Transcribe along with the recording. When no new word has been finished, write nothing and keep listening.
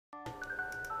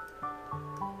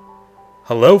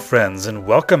Hello friends, and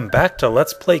welcome back to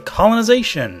Let's Play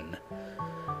Colonization!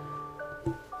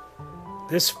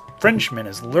 This Frenchman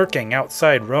is lurking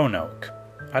outside Roanoke.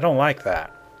 I don't like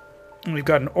that. We've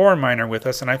got an ore miner with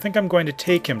us, and I think I'm going to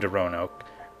take him to Roanoke.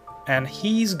 And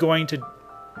he's going to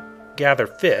gather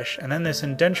fish, and then this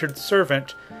indentured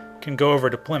servant can go over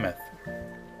to Plymouth.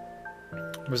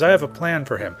 Because I have a plan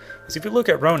for him. Because if you look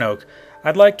at Roanoke,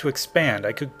 I'd like to expand.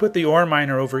 I could put the ore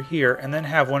miner over here and then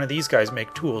have one of these guys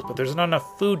make tools, but there's not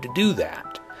enough food to do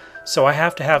that. So I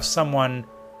have to have someone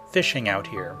fishing out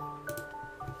here.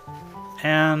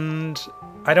 And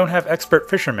I don't have expert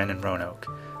fishermen in Roanoke,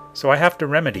 so I have to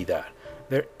remedy that.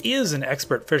 There is an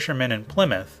expert fisherman in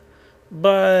Plymouth,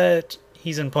 but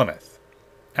he's in Plymouth,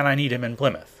 and I need him in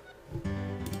Plymouth.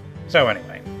 So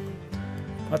anyway,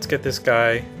 let's get this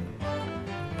guy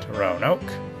to Roanoke.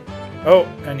 Oh,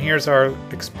 and here's our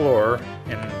explorer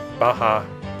in Baja,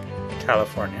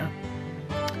 California.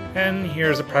 And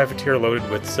here's a privateer loaded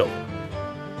with silver.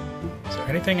 Is there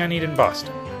anything I need in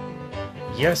Boston?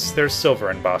 Yes, there's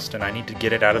silver in Boston. I need to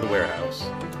get it out of the warehouse.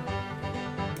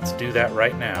 Let's do that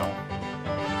right now.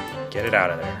 Get it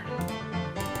out of there.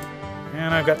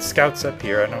 And I've got scouts up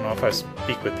here. I don't know if I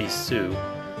speak with these Sioux.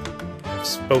 I've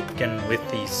spoken with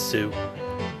these Sioux.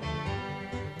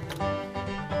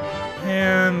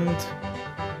 And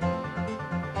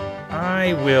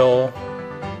I will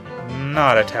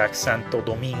not attack Santo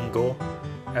Domingo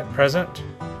at present.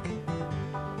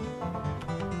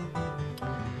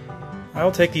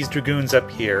 I'll take these dragoons up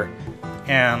here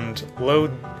and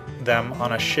load them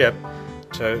on a ship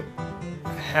to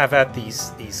have at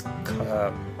these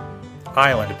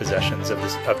island possessions of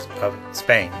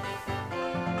Spain.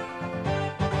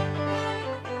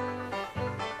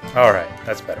 Alright,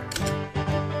 that's better.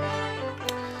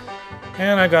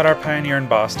 And I got our pioneer in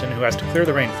Boston who has to clear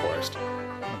the rainforest.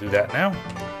 I'll do that now.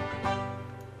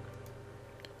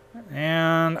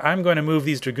 And I'm going to move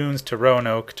these dragoons to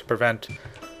Roanoke to prevent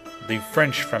the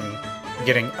French from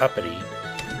getting uppity.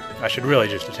 I should really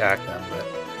just attack them, but...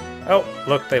 Oh,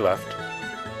 look, they left.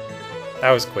 That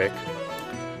was quick.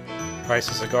 Price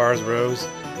of cigars rose,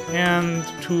 and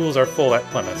tools are full at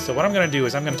Plymouth. So what I'm going to do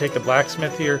is I'm going to take the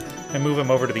blacksmith here and move him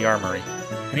over to the armory.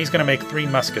 And he's going to make 3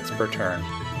 muskets per turn.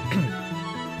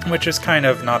 Which is kind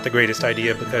of not the greatest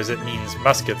idea because it means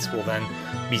muskets will then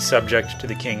be subject to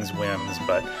the king's whims,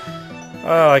 but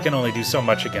I can only do so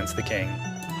much against the king.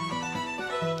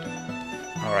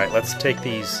 Alright, let's take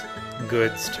these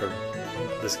goods to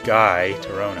this guy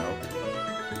to Roanoke.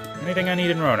 Anything I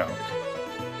need in Roanoke?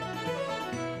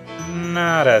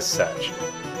 Not as such.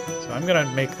 So I'm going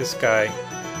to make this guy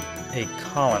a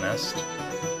colonist,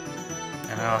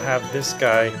 and I'll have this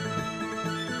guy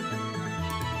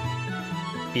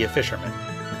be a fisherman.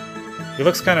 He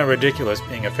looks kind of ridiculous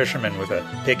being a fisherman with a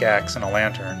pickaxe and a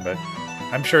lantern, but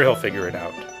I'm sure he'll figure it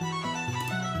out.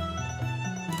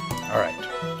 Alright,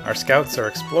 our scouts are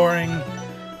exploring,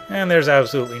 and there's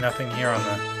absolutely nothing here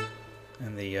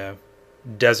on the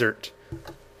desert.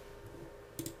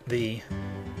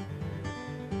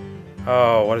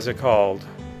 Oh, what is it called?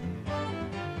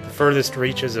 The furthest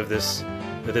reaches of this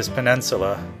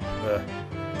peninsula.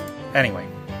 Anyway,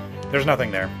 there's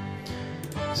nothing there.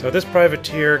 So this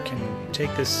privateer can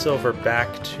take this silver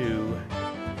back to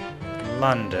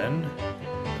London,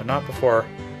 but not before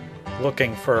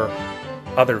looking for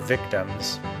other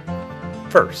victims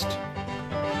first.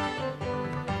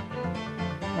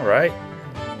 Alright,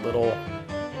 little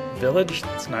village,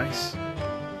 that's nice.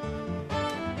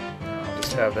 I'll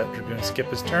just have that dragoon skip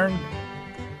his turn.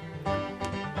 I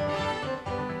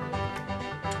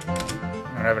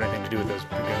don't have anything to do with those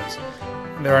dragoons.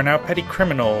 There are now petty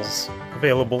criminals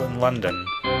available in London.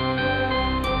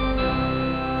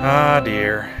 Ah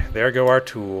dear, there go our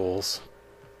tools.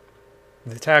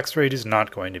 The tax rate is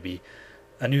not going to be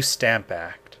a new stamp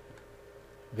act,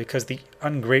 because the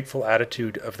ungrateful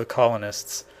attitude of the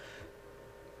colonists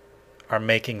are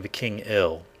making the king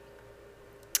ill.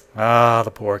 Ah,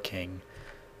 the poor king.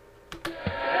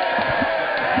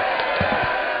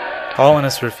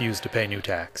 Colonists refuse to pay new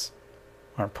tax.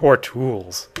 Our poor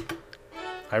tools.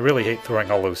 I really hate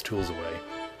throwing all those tools away.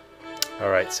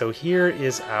 Alright, so here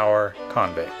is our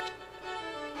convict.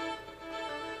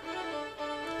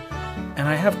 And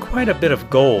I have quite a bit of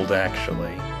gold,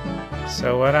 actually.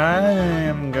 So what I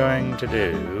am going to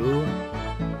do...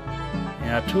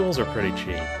 Yeah, tools are pretty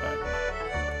cheap, but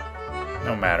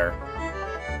no matter.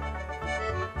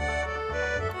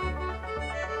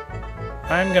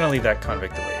 I'm going to leave that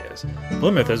convict the way it is.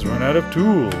 Plymouth has run out of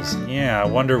tools. Yeah, I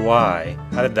wonder why.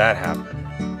 How did that happen?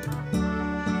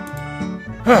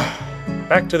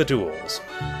 Back to the tools.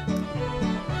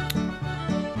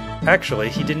 Actually,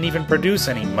 he didn't even produce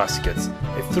any muskets.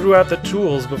 They threw out the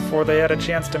tools before they had a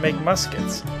chance to make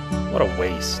muskets. What a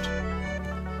waste.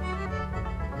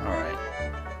 Alright.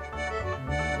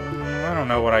 I don't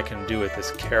know what I can do with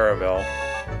this caravel.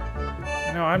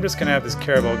 No, I'm just gonna have this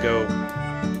caravel go...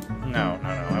 No.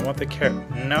 I want the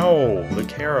the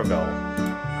caravel.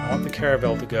 I want the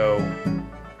caravel to go...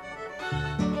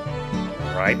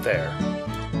 right there.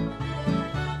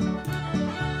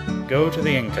 Go to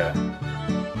the Inca.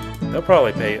 They'll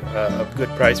probably pay a good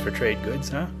price for trade goods,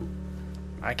 huh?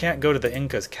 I can't go to the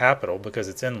Inca's capital because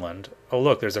it's inland. Oh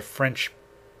look, there's a French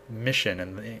mission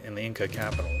in the Inca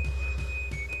capital.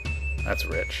 That's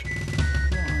rich.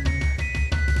 1, 2,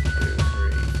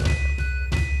 3, 4.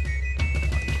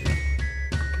 1, 2,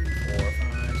 3, 4,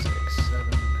 5, 6, 7,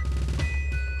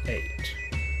 8.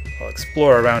 I'll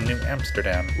explore around New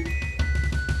Amsterdam,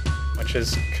 which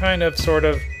is kind of, sort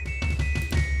of...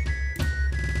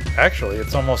 Actually,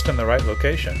 it's almost in the right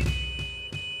location.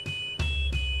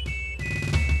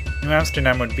 New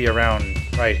Amsterdam would be around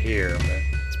right here, but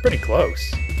it's pretty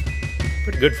close.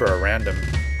 Pretty good for a random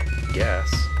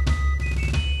guess.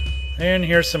 And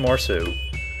here's some more Sioux.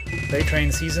 They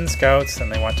train seasoned scouts, and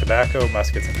they want tobacco,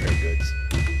 muskets, and trade goods.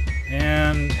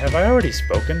 And have I already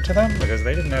spoken to them? Because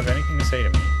they didn't have anything to say to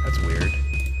me. That's weird.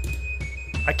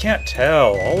 I can't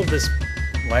tell. All of this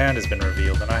land has been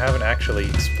revealed, and I haven't actually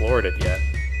explored it yet.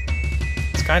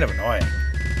 It's kind of annoying.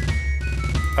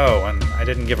 Oh, and I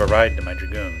didn't give a ride to my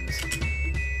dragoons.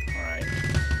 Alright.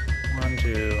 1,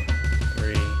 2,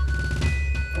 3,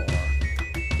 4.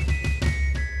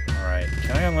 Alright,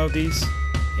 can I unload these?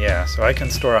 Yeah, so I can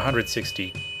store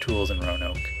 160 tools in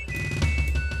Roanoke.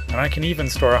 And I can even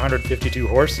store 152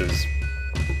 horses.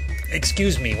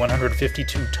 Excuse me,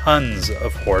 152 tons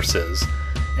of horses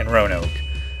in Roanoke.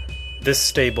 This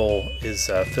stable is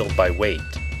filled by weight,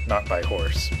 not by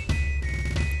horse.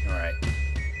 Alright.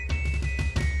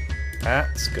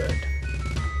 That's good.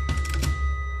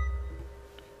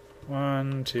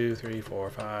 1, 2, 3, 4,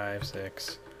 5,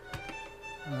 6.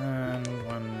 And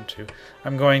 1, 2.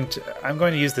 I'm going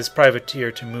to use this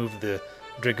privateer to move the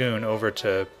dragoon over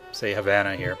to, say,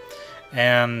 Havana here.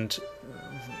 And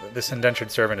this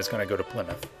indentured servant is going to go to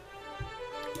Plymouth.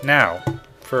 Now,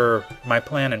 for my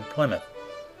plan in Plymouth.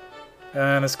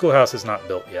 The schoolhouse is not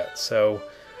built yet, so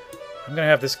I'm going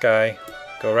to have this guy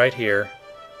go right here.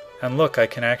 And look, I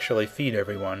can actually feed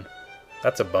everyone.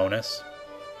 That's a bonus.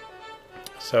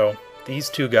 So, these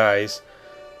two guys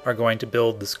are going to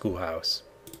build the schoolhouse.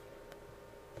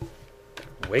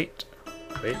 Wait,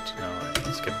 no,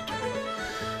 I skipped a turn.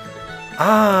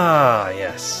 Ah,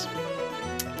 yes.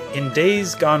 In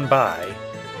days gone by,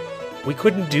 we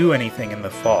couldn't do anything in the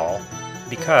fall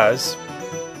because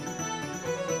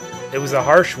it was a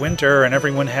harsh winter and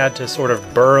everyone had to sort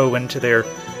of burrow into their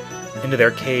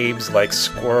caves like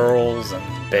squirrels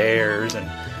and bears, and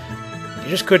you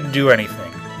just couldn't do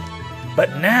anything.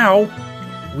 But now,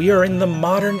 we are in the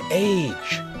modern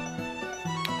age.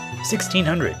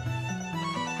 1600.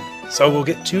 So we'll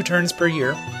get 2 turns per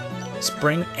year,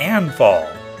 spring and fall.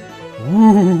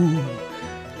 Woo!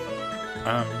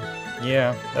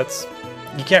 Yeah,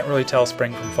 you can't really tell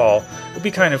spring from fall. It would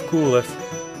be kind of cool if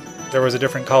there was a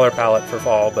different color palette for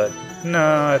fall, but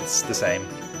no, it's the same.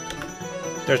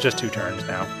 There's just 2 turns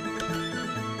now.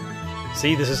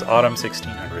 See, this is autumn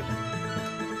 1600.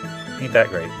 Ain't that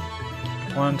great?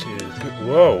 1, 2, 3.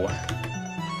 Whoa!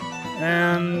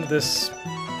 And this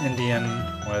Indian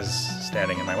was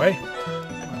standing in my way.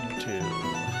 1, 2,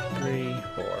 3,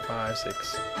 4, 5,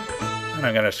 6. And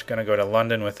I'm gonna go to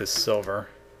London with this silver.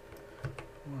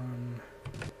 1,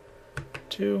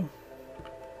 2.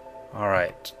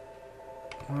 Alright.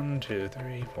 1, 2,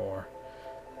 3, 4,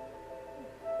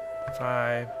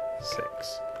 5,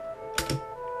 6.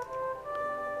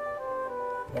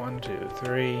 1, 2,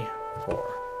 3,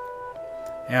 4.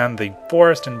 And the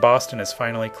forest in Boston is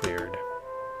finally cleared.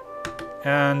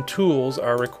 And tools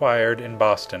are required in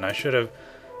Boston. I should have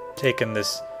taken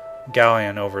this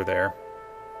galleon over there.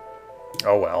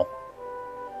 Oh well.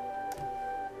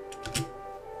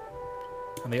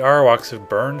 And the Arawaks have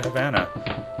burned Havana.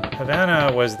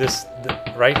 Havana was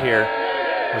right here,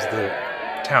 was the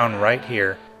town right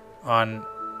here on,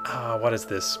 what is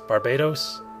this,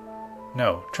 Barbados?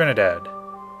 No, Trinidad.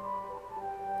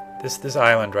 This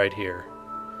island right here.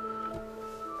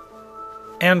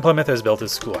 And Plymouth has built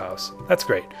his schoolhouse. That's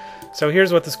great. So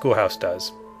here's what the schoolhouse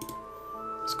does.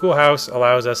 Schoolhouse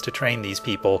allows us to train these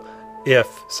people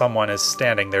if someone is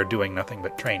standing there doing nothing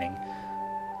but training.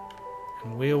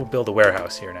 And we'll build a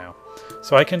warehouse here now.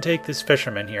 So I can take this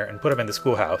fisherman here and put him in the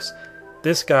schoolhouse.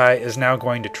 this guy is now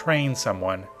going to train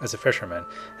someone as a fisherman.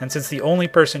 And since the only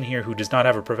person here who does not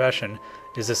have a profession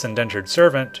is this indentured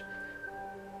servant,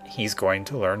 he's going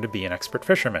to learn to be an expert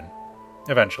fisherman,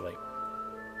 eventually.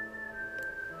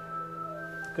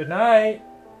 Good night.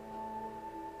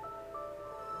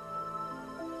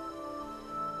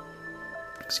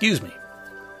 Excuse me.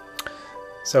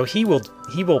 So he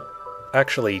will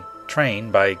actually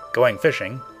train by going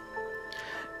fishing.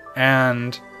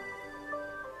 And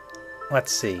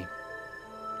let's see.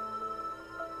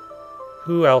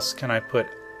 Who else can I put?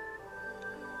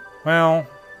 Well,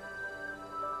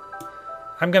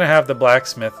 I'm going to have the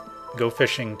blacksmith go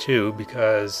fishing too,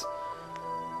 because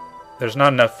there's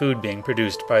not enough food being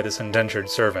produced by this indentured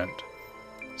servant.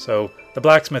 So the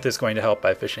blacksmith is going to help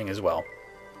by fishing as well,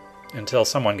 until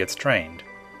someone gets trained.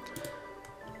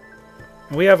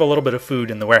 We have a little bit of food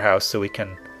in the warehouse, so we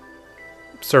can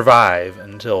survive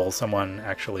until someone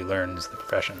actually learns the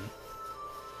profession.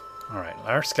 Alright,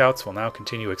 our scouts will now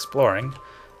continue exploring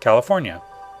California,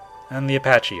 and the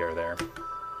Apache are there.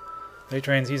 They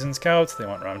train seasoned scouts, they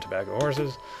want rum, tobacco,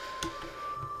 horses,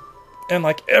 and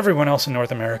like everyone else in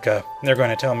North America, they're going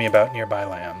to tell me about nearby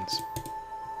lands.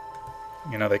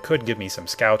 You know, they could give me some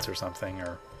scouts or something,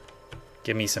 or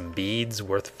give me some beads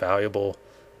worth valuable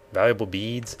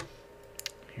beads.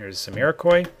 Here's some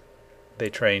Iroquois. They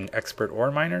train expert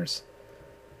ore miners.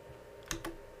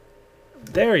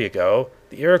 There you go.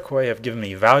 The Iroquois have given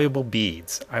me valuable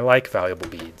beads. I like valuable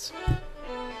beads.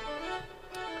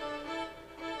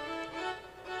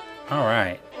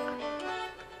 Alright.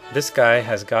 This guy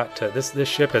has got to... This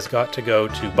ship has got to go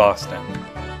to Boston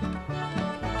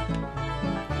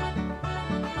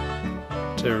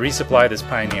to resupply this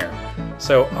pioneer.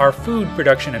 So our food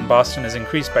production in Boston has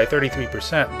increased by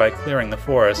 33% by clearing the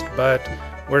forest, but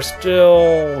we're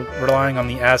still relying on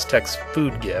the Aztecs'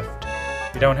 food gift.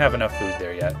 We don't have enough food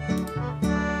there yet.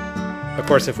 Of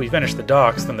course, if we finish the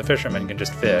docks, then the fishermen can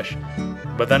just fish,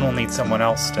 but then we'll need someone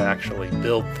else to actually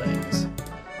build things,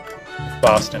 if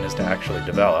Boston is to actually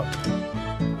develop.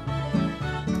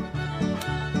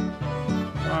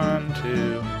 1,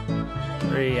 2,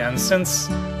 3, and since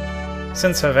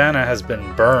Havana has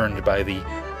been burned by the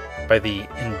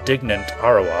indignant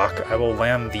Arawak, I will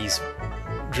land these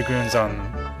dragoons on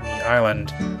the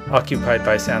island occupied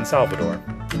by San Salvador.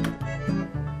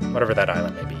 Whatever that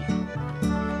island may be.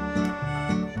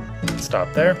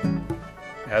 Stop there.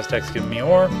 Aztecs give me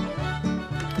ore.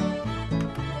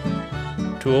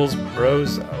 Tools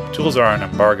rose. Tools are on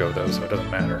embargo though, so it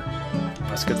doesn't matter.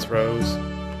 Muskets rose.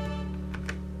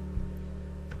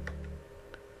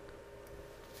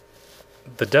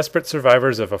 The desperate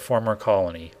survivors of a former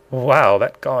colony. Wow,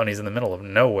 that colony's in the middle of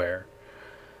nowhere.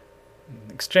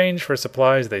 In exchange for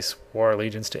supplies, they swore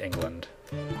allegiance to England.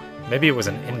 Maybe it was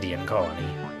an Indian colony.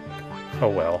 Oh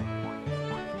well.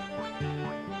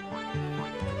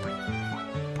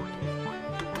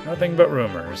 Nothing but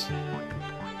rumors.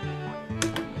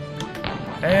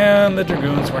 And the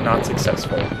dragoons were not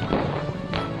successful.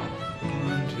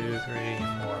 1, 2, 3,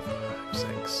 4,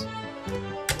 5, 6.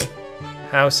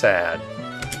 How sad.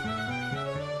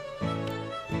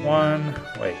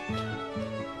 Wait.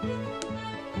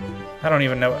 I don't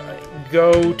even know.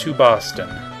 Go to Boston.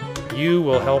 You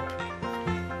will help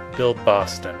build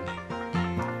Boston.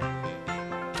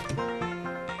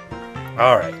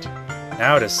 Alright.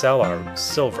 Now to sell our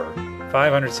silver.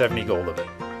 570 gold of it.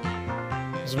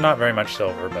 There's not very much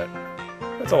silver, but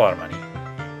that's a lot of money.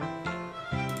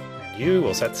 And you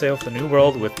will set sail for the New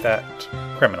World with that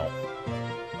criminal.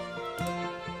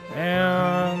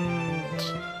 And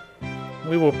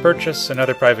we will purchase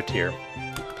another privateer,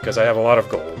 because I have a lot of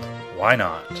gold. Why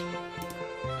not?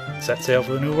 Set sail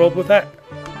for the New World with that.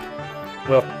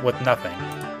 Well, with nothing.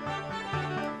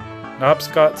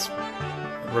 Knobscott's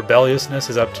rebelliousness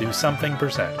is up to something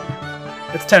percent.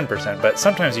 It's 10%, but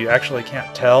sometimes you actually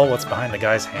can't tell what's behind the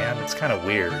guy's hand. It's kind of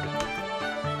weird.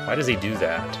 Why does he do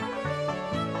that?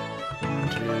 1,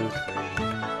 2,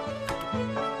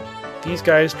 3. These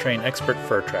guys train expert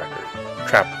fur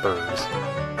trappers.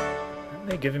 And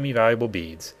they've given me valuable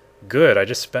beads. Good, I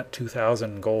just spent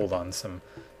 2,000 gold on on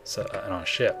a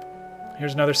ship.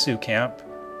 Here's another Sioux camp,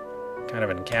 kind of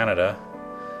in Canada.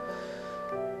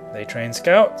 They train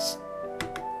scouts,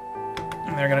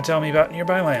 and they're going to tell me about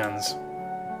nearby lands.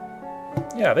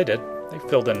 Yeah, they did. They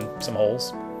filled in some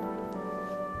holes.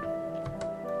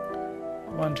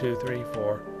 1, 2, 3,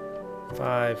 4,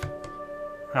 5.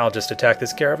 I'll just attack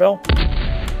this caravel.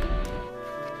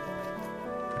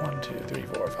 1, 2, 3,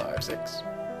 4, 5, 6.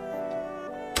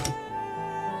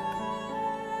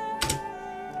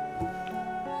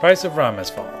 Price of rum has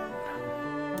fallen.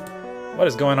 What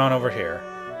is going on over here?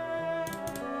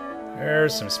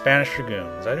 There's some Spanish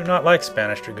dragoons. I do not like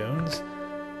Spanish dragoons.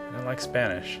 I don't like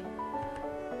Spanish.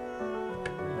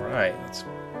 Alright, let's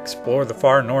explore the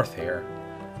far north here.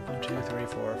 1, 2, 3,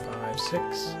 4, 5,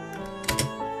 6.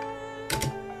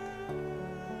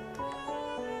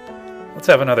 Let's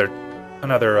have another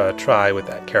try with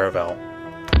that caravel.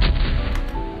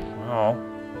 Well,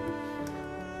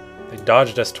 they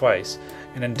dodged us twice.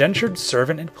 An indentured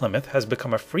servant in Plymouth has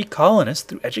become a free colonist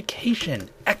through education.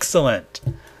 Excellent!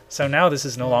 So now this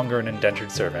is no longer an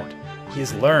indentured servant. He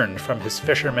has learned from his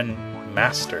fisherman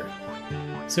master.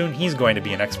 Soon he's going to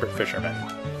be an expert fisherman.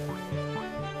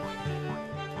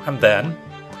 And then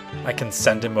I can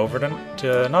send him over to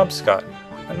Knobscot.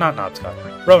 Not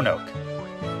Knobscot, Roanoke.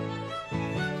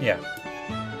 Yeah.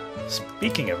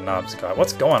 Speaking of Knobscot,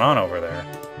 what's going on over there?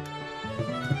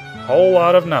 Whole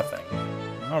lot of nothing.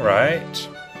 Alright.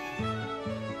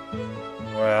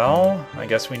 Well, I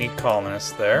guess we need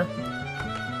colonists there.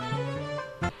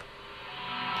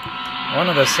 One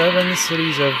of the 7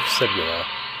 cities of Cibula.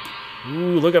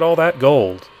 Ooh, look at all that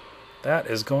gold. That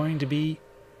is going to be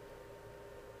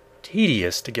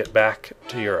tedious to get back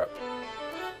to Europe.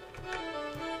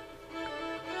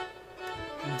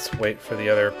 Let's wait for the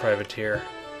other privateer.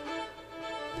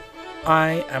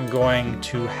 I am going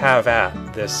to have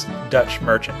at this Dutch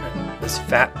merchantman, this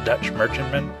fat Dutch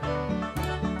merchantman.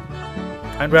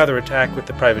 I'd rather attack with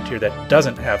the privateer that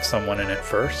doesn't have someone in it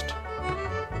first.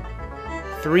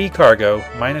 3 cargo,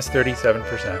 minus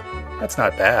 37%. That's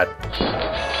not bad.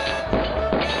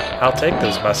 I'll take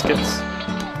those muskets.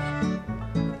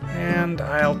 And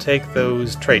I'll take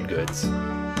those trade goods.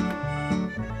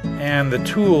 And the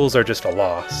tools are just a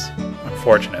loss,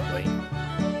 unfortunately.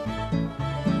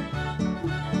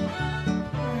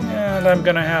 And I'm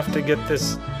gonna have to get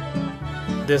this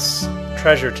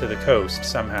treasure to the coast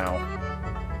somehow.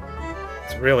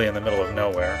 It's really in the middle of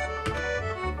nowhere.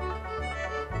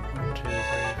 1, 2, 3,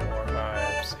 4,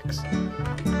 5, 6.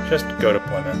 Just go to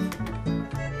Plymouth.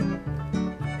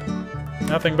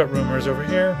 Nothing but rumors over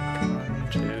here. 1,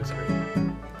 2, 3.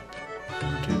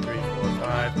 1, 2, 3, 4,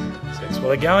 5, 6. Well,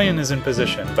 the galleon is in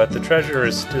position, but the treasure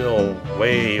is still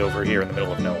way over here in the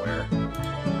middle of nowhere.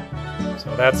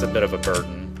 So that's a bit of a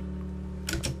burden.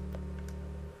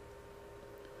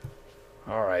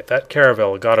 Alright, that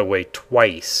caravel got away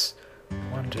twice.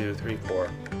 1, 2, 3, 4.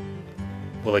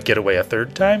 Will it get away a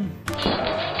third time?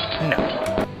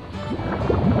 No.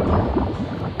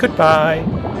 Goodbye!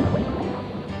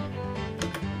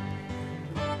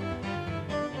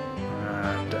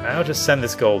 And I'll just send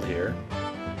this gold here.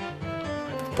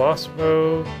 The boss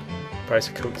road, price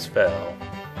of coats fell.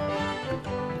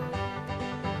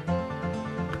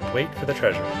 Wait for the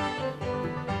treasure.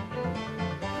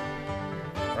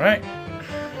 Alright.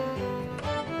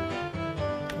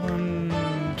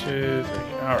 1, 2, 3.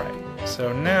 Alright.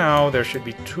 So now there should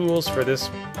be tools for this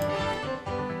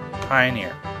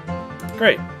pioneer.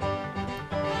 Great.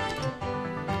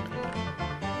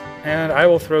 And I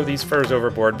will throw these furs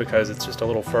overboard because it's just a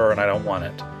little fur and I don't want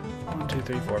it. 1, 2,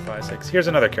 3, 4, 5, 6. Here's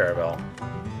another caravel.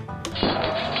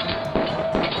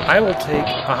 I will take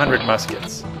 100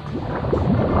 muskets.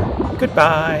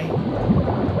 Goodbye!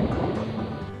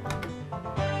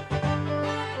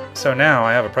 So now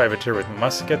I have a privateer with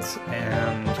muskets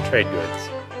and trade goods.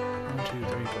 1, 2,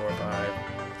 3, 4, 5,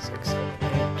 6, 7,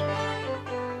 8.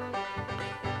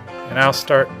 And I'll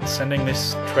start sending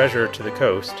this treasure to the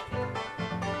coast.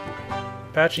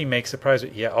 Apache makes a prize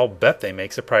raid. Yeah, I'll bet they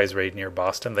make a prize raid near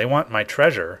Boston. They want my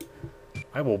treasure.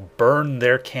 I will burn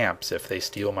their camps if they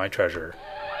steal my treasure.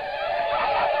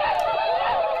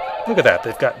 Look at that.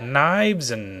 They've got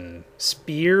knives and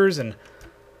spears and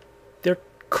they're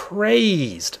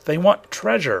crazed. They want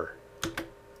treasure.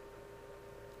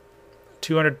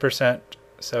 200%.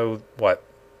 So what?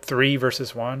 3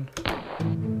 versus 1?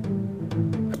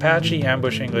 Apache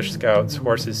ambush English scouts.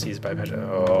 Horses seized by Apache.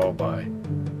 Oh boy.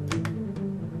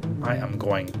 I am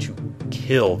going to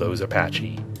kill those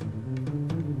Apache.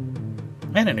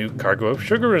 And a new cargo of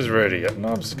sugar is ready at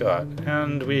Knobscot.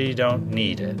 And we don't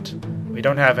need it. We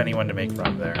don't have anyone to make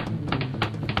rum there.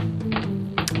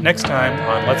 Next time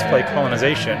on Let's Play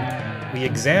Colonization, we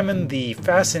examine the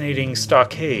fascinating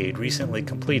stockade recently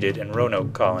completed in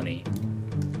Roanoke Colony.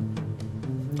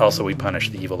 Also, we punish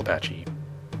the evil Apache.